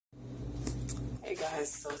Hey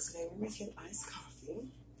guys, so today we're making iced coffee.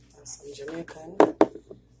 That's some Jamaican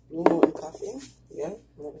Blue Mountain coffee. Yeah,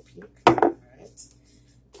 Mountain Peak.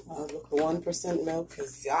 Alright. Look for 1% milk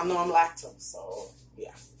because y'all know I'm lactose, so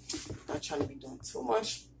yeah. Not trying to be doing too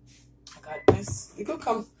much. I got this. You could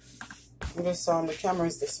come. I'm just the camera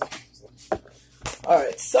is this way. So.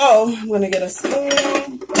 Alright, so I'm gonna get a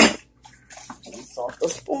spoon. Rinse off the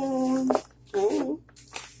spoon. Okay.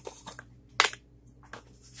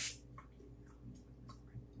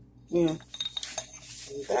 Yeah,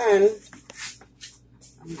 and then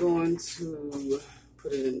I'm going to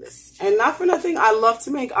put it in this. And not for nothing, I love to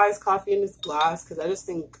make iced coffee in this glass because I just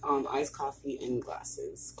think iced coffee in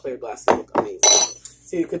glasses, clear glasses, look amazing.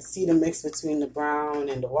 So you could see the mix between the brown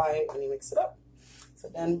and the white when you mix it up. So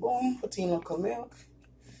then, boom, put in local milk.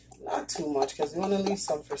 Not too much because we want to leave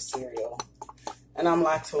some for cereal. And I'm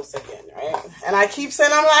lactose again, right? And I keep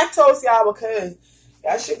saying I'm lactose, y'all, because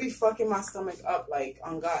that should be fucking my stomach up, like,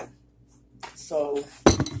 on God. So,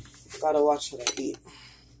 gotta watch what I eat.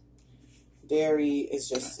 Dairy is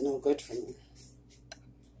just no good for me.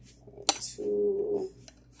 1, 2,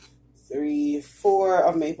 3, 4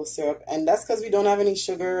 of maple syrup. And that's because we don't have any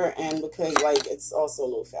sugar and because, like, it's also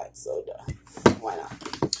low fat. So, why not?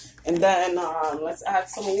 And then, let's add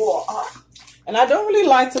some water. And I don't really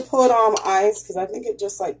like to put ice because I think it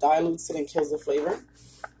just, like, dilutes it and kills the flavor.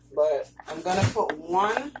 But I'm going to put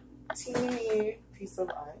 1 teeny piece of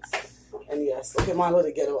ice. And yes, look at my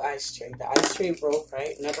little ghetto ice tray. The ice tray broke,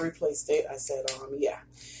 right? Never replaced it. I said, yeah,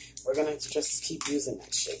 we're going to just keep using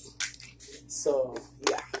that shit. So,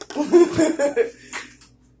 yeah.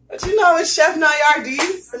 But you know, it's Chef Nayardi.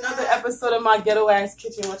 It's another episode of my ghetto ass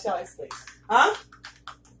kitchen. What y'all expect? Huh?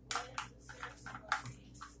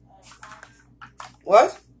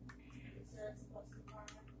 What?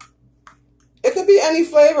 It could be any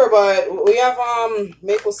flavor, but we have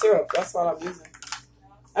maple syrup. That's what I'm using.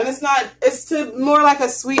 And it's to more like a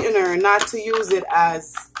sweetener, not to use it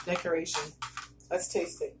as decoration. Let's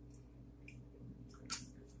taste it.